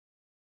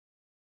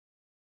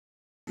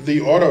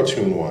the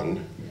auto-tune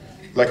one,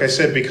 like I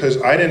said,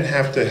 because I didn't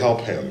have to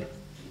help him.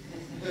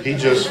 He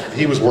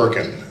was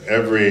working.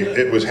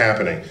 It was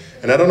happening.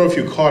 And I don't know if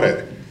you caught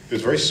it. It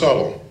was very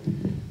subtle.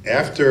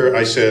 After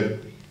I said,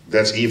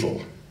 "That's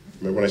evil."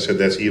 Remember when I said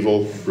 "that's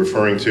evil,"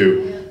 referring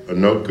to a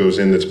note goes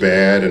in that's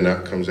bad and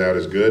that comes out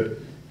as good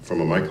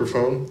from a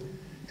microphone?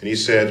 And he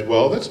said,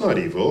 "Well, that's not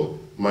evil.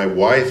 My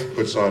wife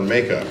puts on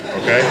makeup,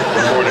 okay, in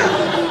the morning."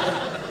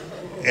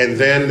 And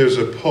then there's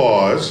a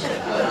pause.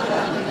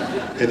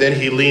 And then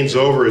he leans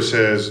over and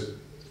says,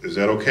 "Is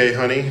that okay,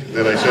 honey,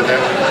 that I said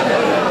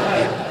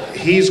that?"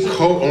 He's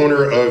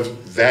co-owner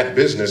of that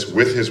business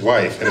with his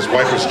wife, and his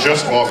wife was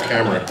just off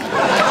camera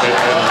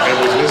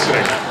and was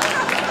listening.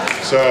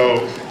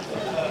 So,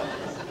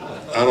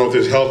 I don't know if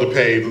there's hell to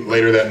pay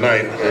later that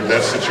night, or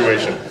that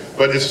situation.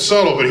 But it's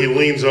subtle, but he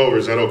leans over,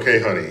 "Is that okay,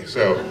 honey?"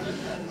 So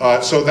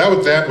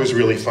that was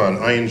really fun.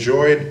 I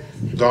enjoyed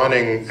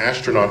donning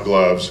astronaut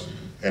gloves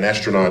and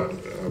astronaut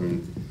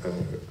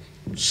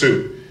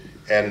suit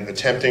and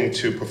attempting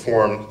to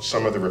perform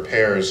some of the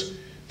repairs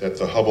that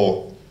the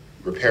Hubble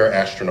repair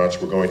astronauts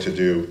were going to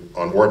do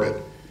on orbit.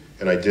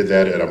 And I did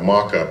that at a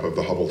mock-up of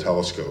the Hubble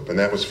telescope. And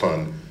that was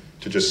fun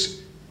to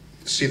just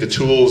see the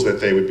tools that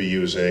they would be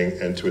using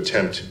and to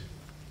attempt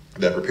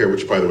that repair,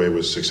 which, by the way,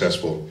 was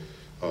successful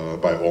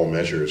by all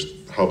measures.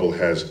 Hubble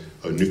has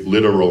a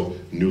literal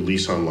new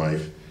lease on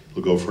life.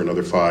 It'll go for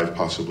another 5,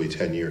 possibly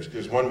 10 years.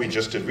 There's one we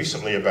just did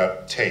recently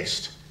about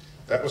taste.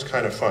 That was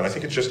kind of fun. I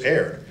think it just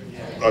aired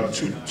on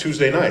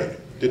Tuesday night.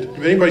 Did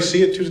anybody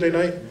see it Tuesday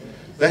night?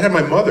 That had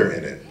my mother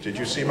in it. Did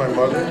you see my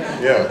mother?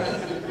 Yeah.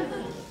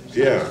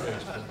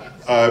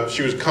 Yeah.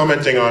 She was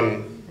commenting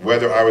on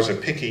whether I was a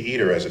picky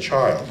eater as a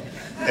child.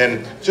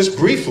 And just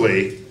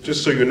briefly,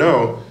 just so you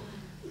know,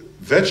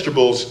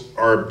 vegetables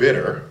are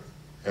bitter.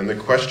 And the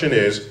question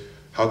is,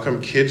 how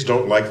come kids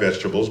don't like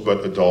vegetables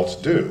but adults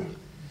do?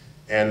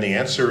 And the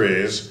answer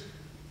is,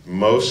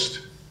 most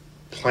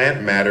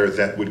plant matter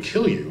that would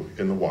kill you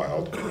in the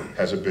wild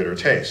has a bitter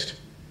taste.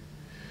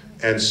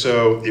 And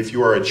so if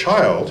you are a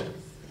child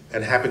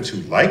and happen to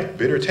like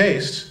bitter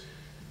tastes,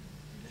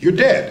 you're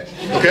dead,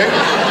 okay?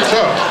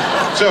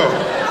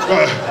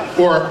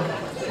 Or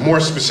more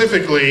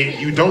specifically,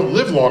 you don't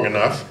live long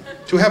enough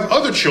to have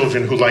other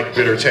children who like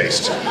bitter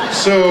tastes.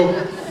 So,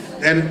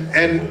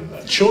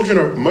 and children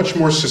are much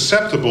more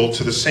susceptible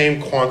to the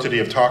same quantity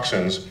of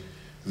toxins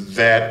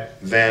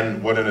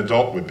than what an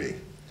adult would be.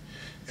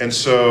 And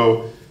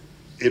so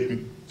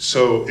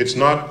it's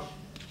not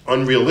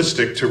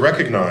unrealistic to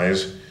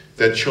recognize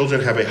that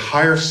children have a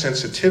higher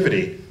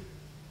sensitivity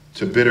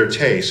to bitter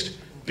taste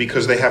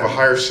because they have a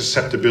higher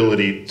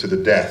susceptibility to the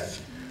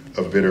death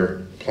of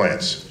bitter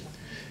plants.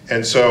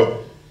 And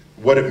so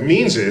what it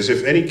means is,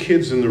 if any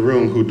kids in the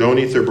room who don't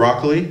eat their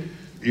broccoli,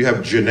 you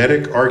have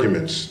genetic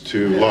arguments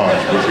to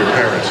lodge with your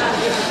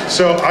parents.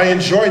 So I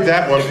enjoyed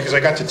that one because I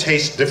got to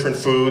taste different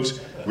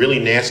foods, really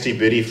nasty,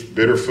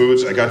 bitter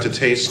foods. I got to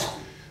taste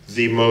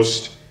the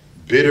most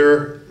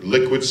bitter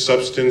liquid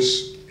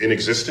substance in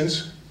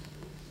existence.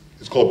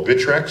 It's called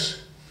Bitrex.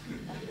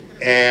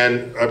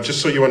 And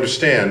just so you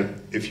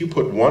understand, if you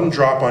put one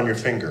drop on your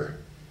finger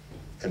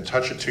and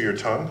touch it to your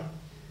tongue,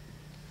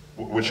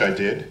 which I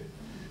did,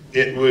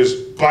 it was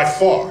by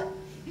far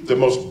the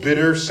most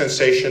bitter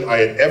sensation I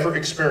had ever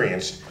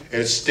experienced,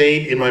 and it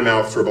stayed in my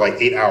mouth for like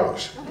 8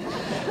 hours.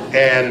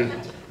 And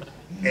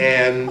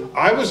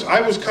I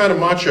was kind of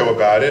macho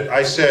about it.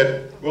 I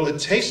said, well, it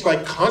tastes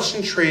like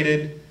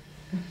concentrated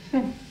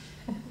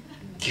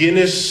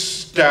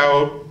Guinness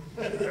stout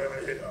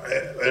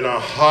in a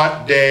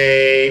hot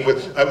day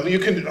with,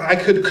 I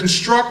could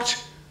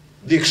construct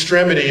the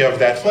extremity of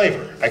that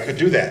flavor. I could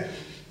do that.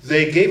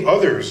 They gave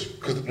others,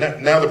 because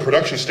now the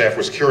production staff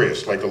was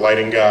curious, like the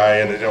lighting guy,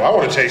 and I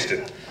want to taste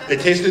it. They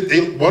tasted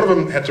it, one of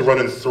them had to run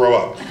and throw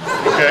up,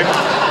 okay?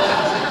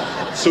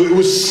 So it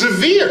was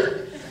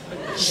severe,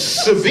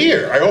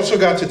 severe. I also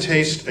got to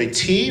taste a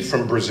tea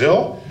from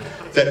Brazil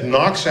that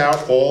knocks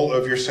out all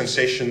of your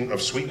sensation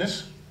of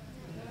sweetness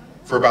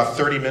for about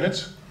 30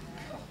 minutes.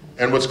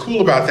 And what's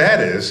cool about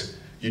that is,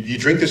 you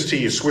drink this tea,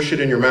 you swish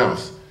it in your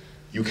mouth.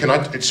 You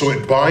cannot, so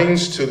it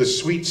binds to the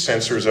sweet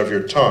sensors of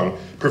your tongue,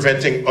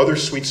 preventing other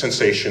sweet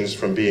sensations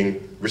from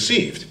being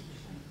received.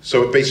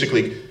 So it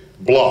basically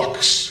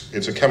blocks,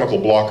 it's a chemical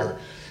blocker.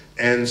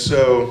 And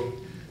so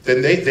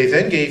then they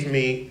then gave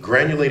me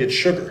granulated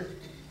sugar.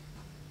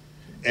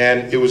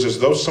 And it was as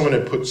though someone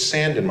had put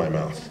sand in my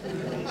mouth,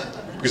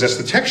 because that's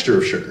the texture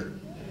of sugar.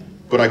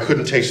 But I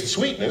couldn't taste the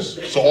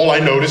sweetness, so all I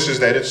notice is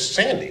that it's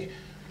sandy.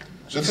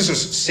 So this is a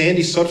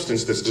sandy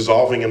substance that's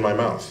dissolving in my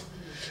mouth.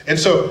 And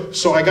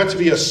so I got to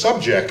be a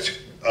subject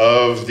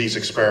of these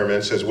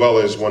experiments as well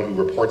as one who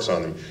reports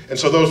on them. And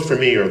so those for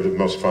me are the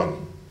most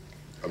fun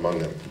among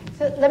them.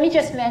 So let me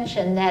just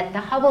mention that the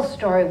Hubble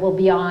story will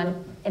be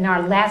on in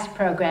our last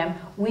program.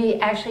 We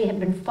actually have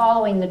been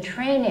following the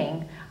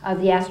training of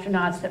the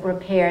astronauts that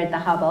repaired the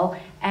Hubble.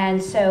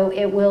 And so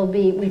it will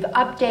be, we've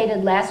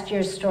updated last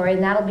year's story,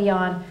 and that'll be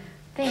on,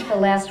 I think, the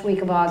last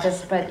week of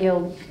August, but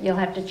you'll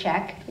have to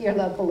check your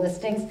local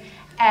listings.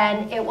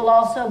 And it will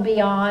also be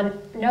on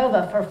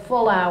NOVA for a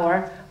full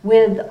hour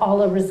with all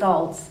the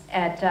results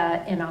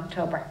in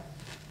October.